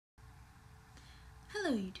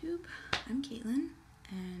Hello YouTube, I'm Caitlin,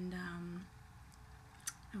 and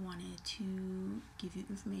I wanted to give you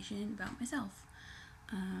information about myself.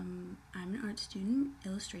 I'm an art student,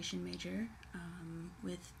 illustration major,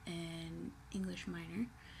 with an English minor,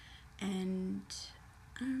 and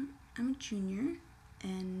I'm a junior,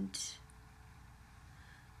 and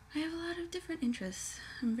I have a lot of different interests.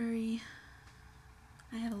 I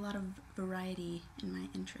have a lot of variety in my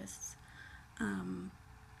interests.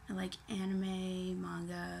 I like anime,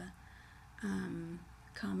 manga,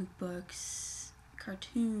 comic books,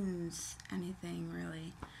 cartoons, anything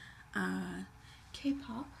really.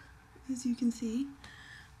 K-pop, as you can see.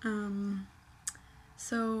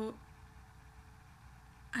 So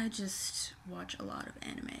I just watch a lot of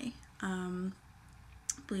anime.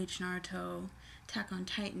 Bleach, Naruto, Attack on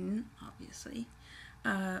Titan, obviously.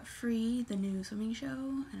 Free, the new swimming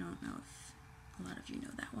show. I don't know if a lot of you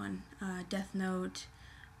know that one. Death Note,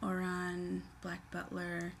 Oran, Black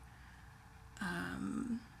Butler,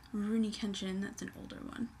 Rurouni Kenshin, that's an older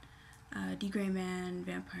one. D-Gray Man,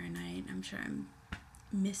 Vampire Knight. I'm sure I'm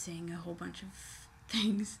missing a whole bunch of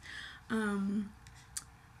things.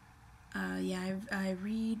 Yeah, I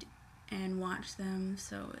read and watch them,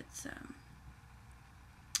 so it's a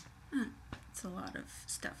lot of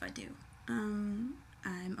stuff I do. I'm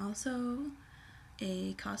also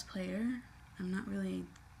a cosplayer. I'm not really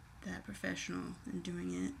that professional in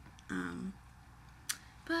doing it,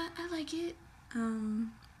 but I like it.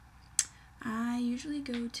 I usually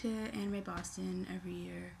go to Anime Boston every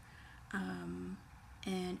year, and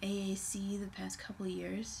AAC the past couple of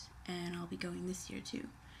years, and I'll be going this year too.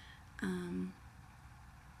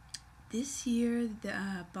 This year,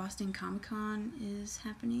 the Boston Comic Con is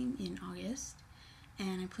happening in August,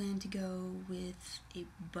 and I plan to go with a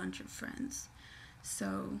bunch of friends,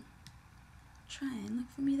 so try and look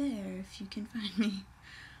for me there if you can find me.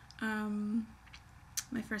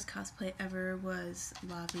 My first cosplay ever was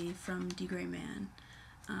Lavi from D-Gray Man.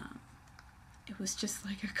 It was just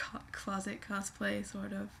like a closet cosplay,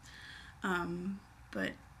 sort of,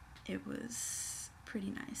 but it was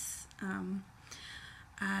pretty nice.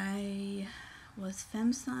 I was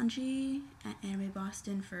Femme Sanji at Anime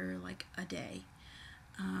Boston for like a day.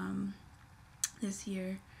 This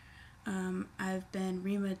year, I've been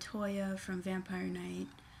Rima Toya from Vampire Knight,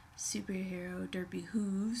 superhero Derpy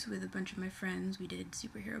Hooves with a bunch of my friends. We did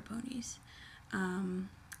superhero ponies.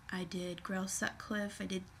 I did Grell Sutcliffe. I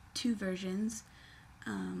did two versions.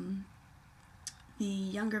 The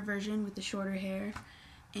younger version with the shorter hair,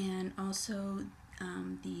 and also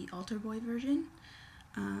the altar boy version,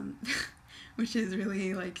 which is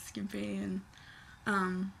really like skimpy, and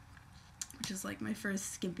which is like my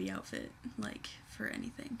first skimpy outfit, like for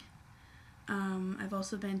anything. I've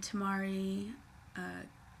also been Tamari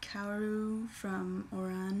Kaoru from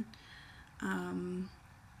Oran.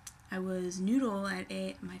 I was Noodle at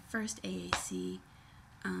my first AAC,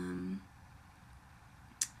 and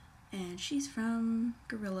she's from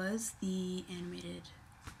Gorillaz, the animated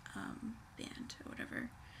band or whatever.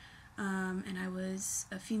 And I was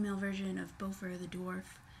a female version of Bofer the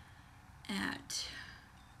Dwarf at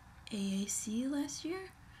AAC last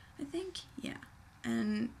year, I think. Yeah,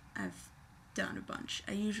 and I've done a bunch.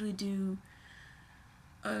 I usually do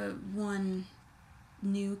one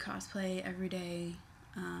new cosplay every day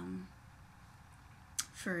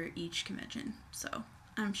for each convention, so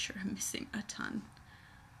I'm sure I'm missing a ton.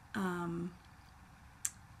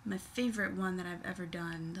 My favorite one that I've ever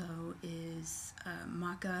done, though, is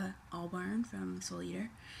Maka Albarn from Soul Eater,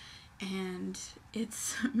 and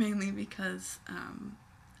it's mainly because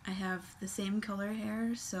I have the same color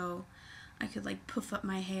hair, so I could like puff up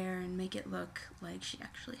my hair and make it look like she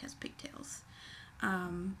actually has pigtails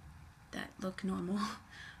that look normal.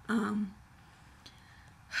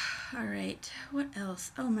 Alright, what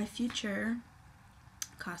else? Oh, my future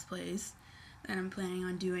cosplays that I'm planning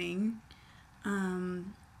on doing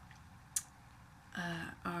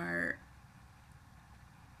are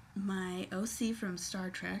my OC from Star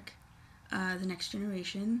Trek, The Next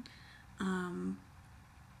Generation.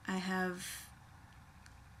 I have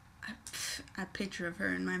a picture of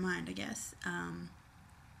her in my mind, I guess,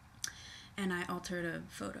 and I altered a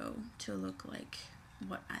photo to look like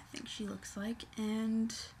what I think she looks like,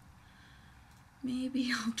 and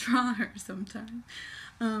maybe I'll draw her sometime.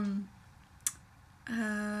 I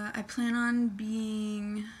plan on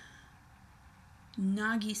being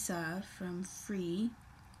Nagisa from Free,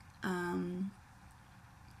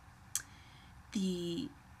 the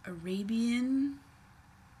Arabian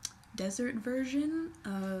desert version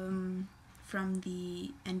from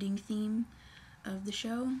the ending theme of the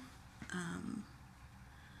show. I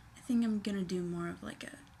think I'm gonna do more of like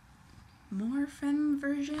a more femme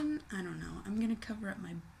version. I don't know. I'm gonna cover up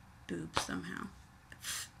my boobs somehow.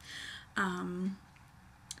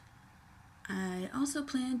 I also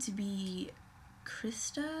plan to be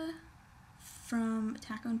Krista from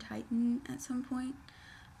Attack on Titan at some point.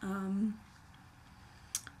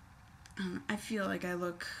 I feel like I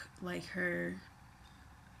look like her,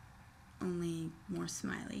 only more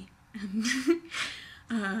smiley and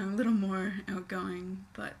a little more outgoing.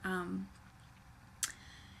 But and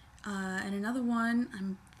another one,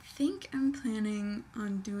 I'm planning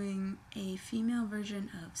on doing a female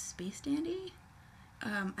version of Space Dandy.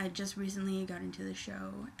 I just recently got into the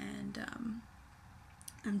show, and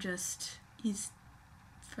he's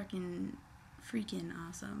freaking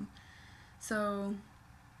awesome. So,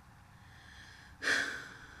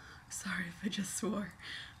 sorry if I just swore.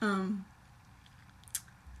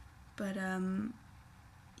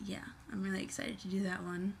 Yeah, I'm really excited to do that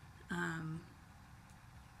one.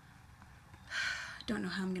 Don't know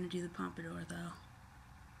how I'm gonna do the pompadour though.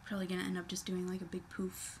 Probably gonna end up just doing like a big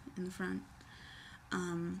poof in the front.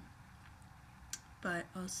 But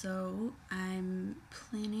also I'm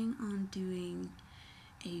planning on doing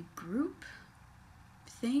a group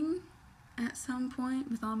thing at some point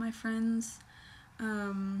with all my friends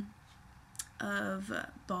of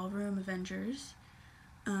Ballroom Avengers,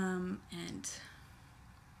 and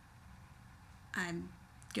I'm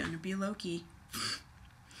gonna be Loki.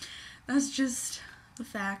 That's just the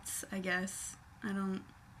facts, I guess. I don't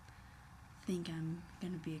think I'm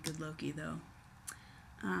gonna be a good Loki though.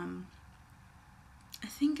 I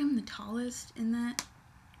think I'm the tallest in that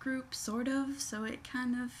group, sort of, so it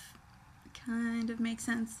kind of makes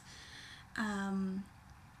sense.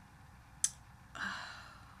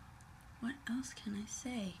 What else can I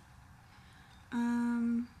say?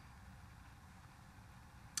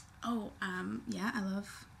 Yeah, I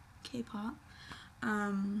love K-pop.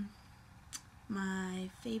 My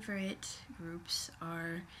favorite groups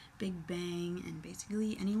are Big Bang and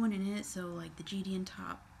basically anyone in it, so like the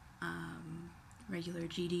Deviantart, regular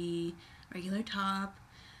GD, regular Top,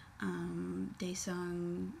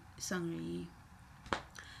 Daesung, Sungri,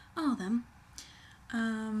 all of them.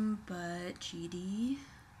 But GD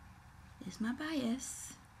is my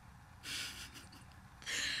bias.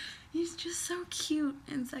 He's just so cute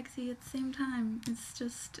and sexy at the same time. It's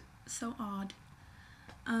just so odd.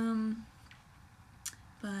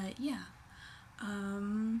 But yeah,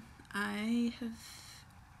 I have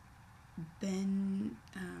been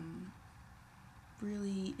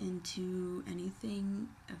really into anything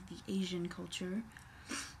of the Asian culture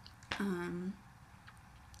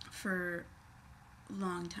for a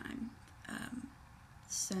long time,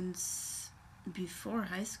 since before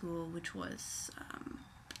high school, which was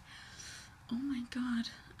oh my god,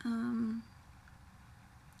 I'm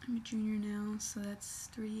a junior now, so that's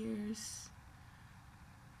 3 years.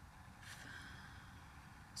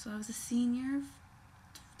 So I was a senior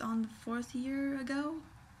on the 4th year ago.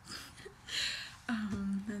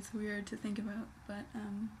 That's weird to think about, but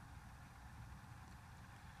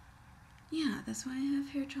yeah, that's why I have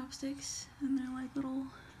hair chopsticks, and they're like little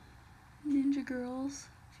ninja girls,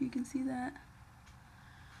 if you can see that.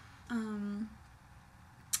 And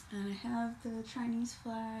I have the Chinese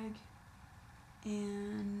flag,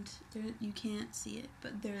 and there, you can't see it,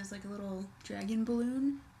 but there's like a little dragon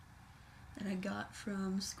balloon that I got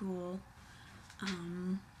from school.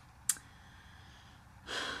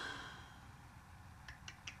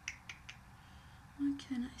 What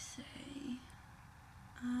can I say?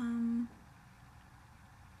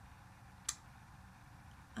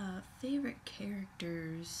 Favorite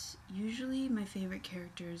characters. Usually my favorite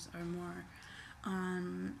characters are more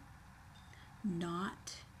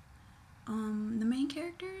not the main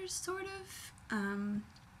characters, sort of.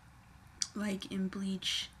 Like in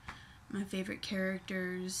Bleach, my favorite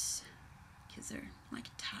characters, because they're like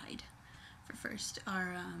tied for first,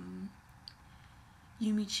 are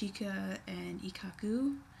Yumi, Chika, and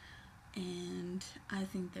Ikaku, and I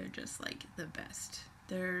think they're just like the best.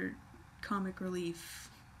 They're comic relief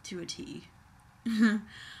to a T. And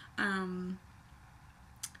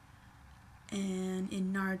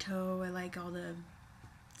in Naruto, I like all the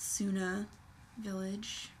Suna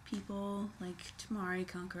village people, like Tamari,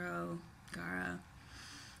 Kankuro, Gaara.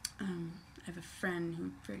 I have a friend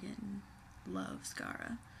who friggin' loves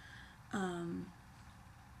Gaara.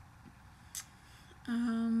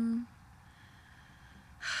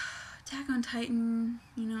 Attack on Titan,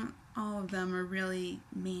 you know, all of them are really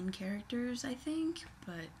main characters, I think,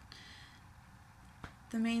 but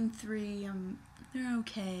the main three, they're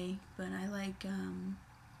okay, but I like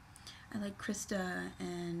Krista,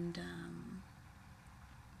 and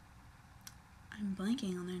I I'm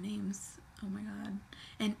blanking on their names. Oh my god.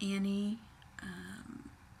 And Annie,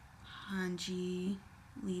 Hanji,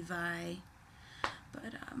 Levi.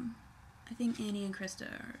 But I think Annie and Krista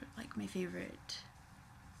are like my favorite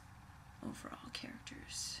overall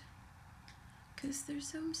characters because they're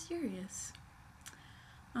so mysterious.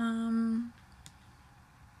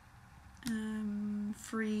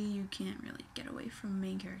 Free, you can't really get away from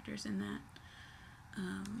main characters in that.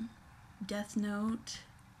 Death Note.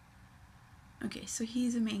 Okay, so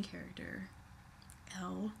he's a main character.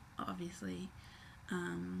 L, obviously.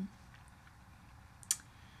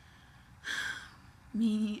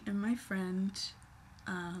 Me and my friend,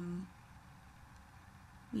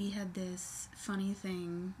 we had this funny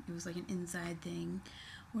thing. It was like an inside thing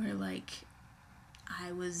where like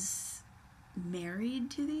I was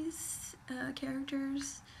married to these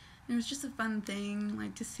characters. And it was just a fun thing,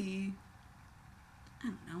 like to see, I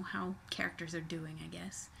don't know, how characters are doing, I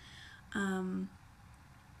guess. And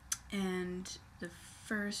the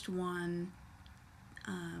first one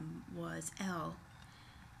was L.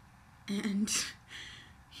 And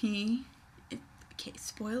okay,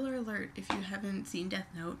 spoiler alert if you haven't seen Death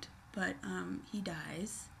Note, but he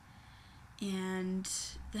dies. And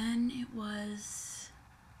then it was,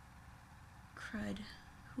 crud,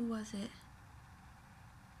 who was it?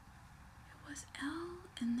 It was L,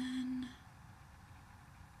 and then,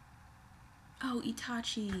 oh,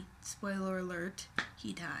 Itachi, spoiler alert,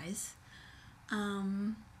 he dies.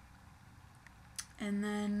 And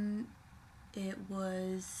then it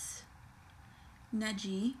was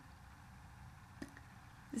Neji.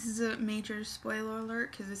 This is a major spoiler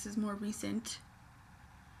alert because this is more recent,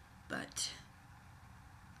 but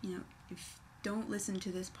you know, don't listen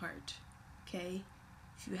to this part, okay?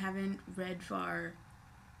 If you haven't read far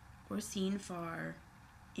or seen far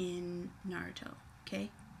in Naruto,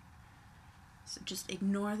 okay? So just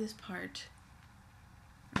ignore this part,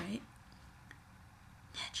 right?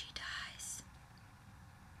 Neji dies.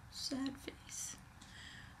 Sad face.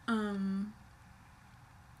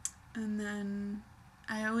 And then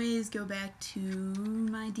I always go back to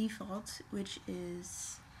my default, which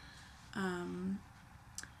is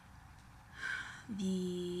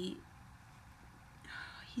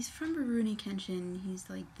he's from Rurouni Kenshin. He's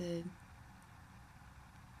like what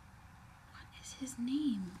is his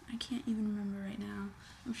name? I can't even remember right now.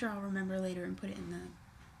 I'm sure I'll remember later and put it in the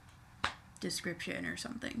description or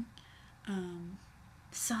something.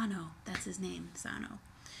 Sano, that's his name, Sano,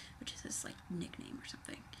 which is his like nickname or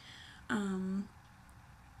something.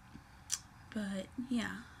 But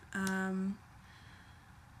yeah,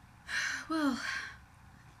 well,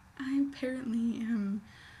 I apparently am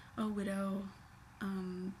a widow,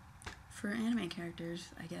 for anime characters,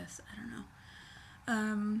 I guess, I don't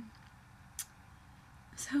know.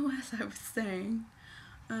 So as I was saying,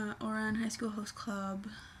 Ouran High School Host Club,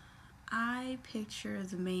 I picture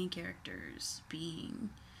the main characters being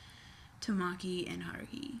Tamaki and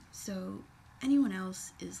Haruhi, so anyone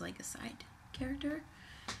else is like a side character.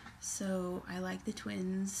 So I like the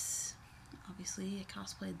twins, obviously I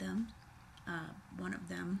cosplayed them, one of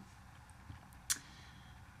them.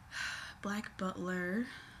 Black Butler,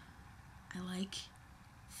 I like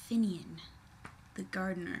Finian, the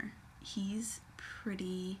gardener. He's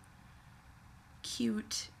pretty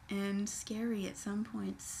cute and scary at some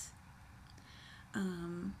points.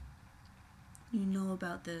 You know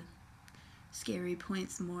about the scary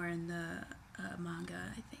points more in the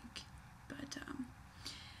manga, I think. But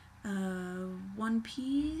One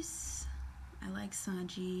Piece, I like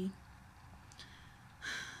Sanji.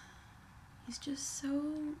 He's just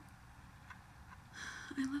so,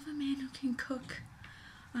 I love a man who can cook.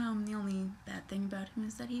 The only bad thing about him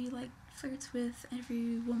is that he like flirts with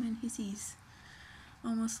every woman he sees,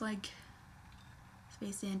 almost like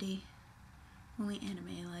Space Dandy, only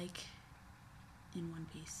anime like in One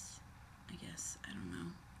Piece, I guess. I don't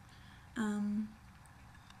know.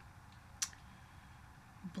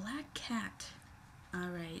 Black Cat.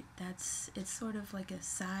 Alright, it's sort of like a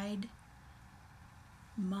side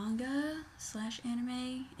manga /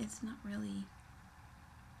 anime. It's not really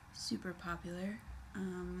super popular,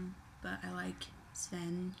 but I like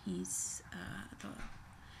Sven. He's the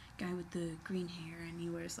guy with the green hair, and he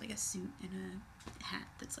wears like a suit and a hat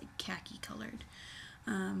that's like khaki colored.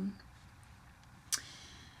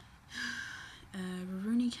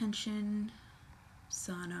 Rurouni Kenshin,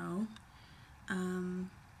 Sano,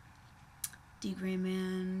 D.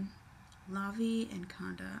 Greyman, Lavi, and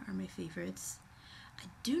Kanda are my favorites. I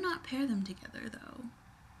do not pair them together though,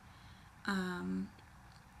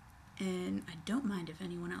 and I don't mind if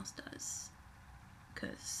anyone else does,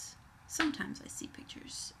 because sometimes I see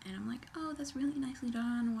pictures and I'm like, oh, that's really nicely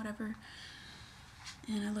done, whatever,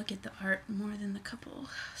 and I look at the art more than the couple.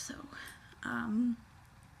 So,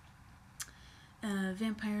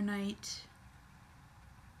 Vampire Knight,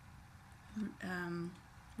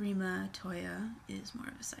 Rima Toya is more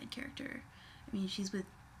of a side character. I mean, she's with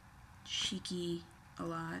Shiki a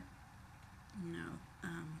lot, you know,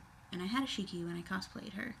 and I had a Shiki when I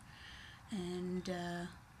cosplayed her, and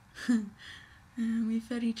we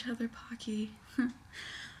fed each other Pocky.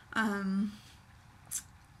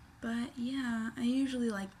 But yeah, I usually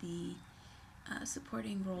like the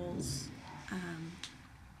supporting roles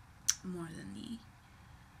more than the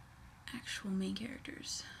actual main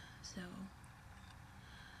characters. So,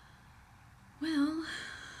 well,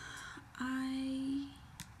 I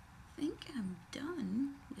think I'm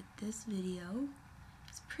done with this video.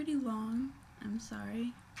 It's pretty long. I'm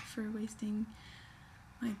sorry for wasting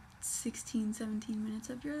like 16, 17 minutes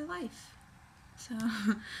of your life. So,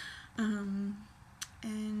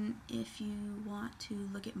 and if you want to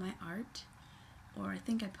look at my art, or I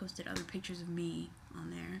think I posted other pictures of me on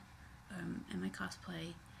there, and my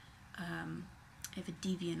cosplay, I have a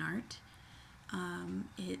Deviantart.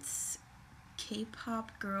 It's Kpop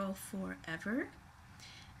Girl Forever,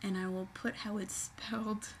 and I will put how it's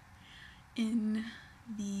spelled in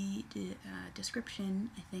the description,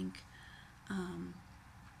 I think.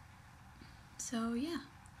 So yeah.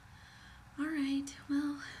 Alright, well,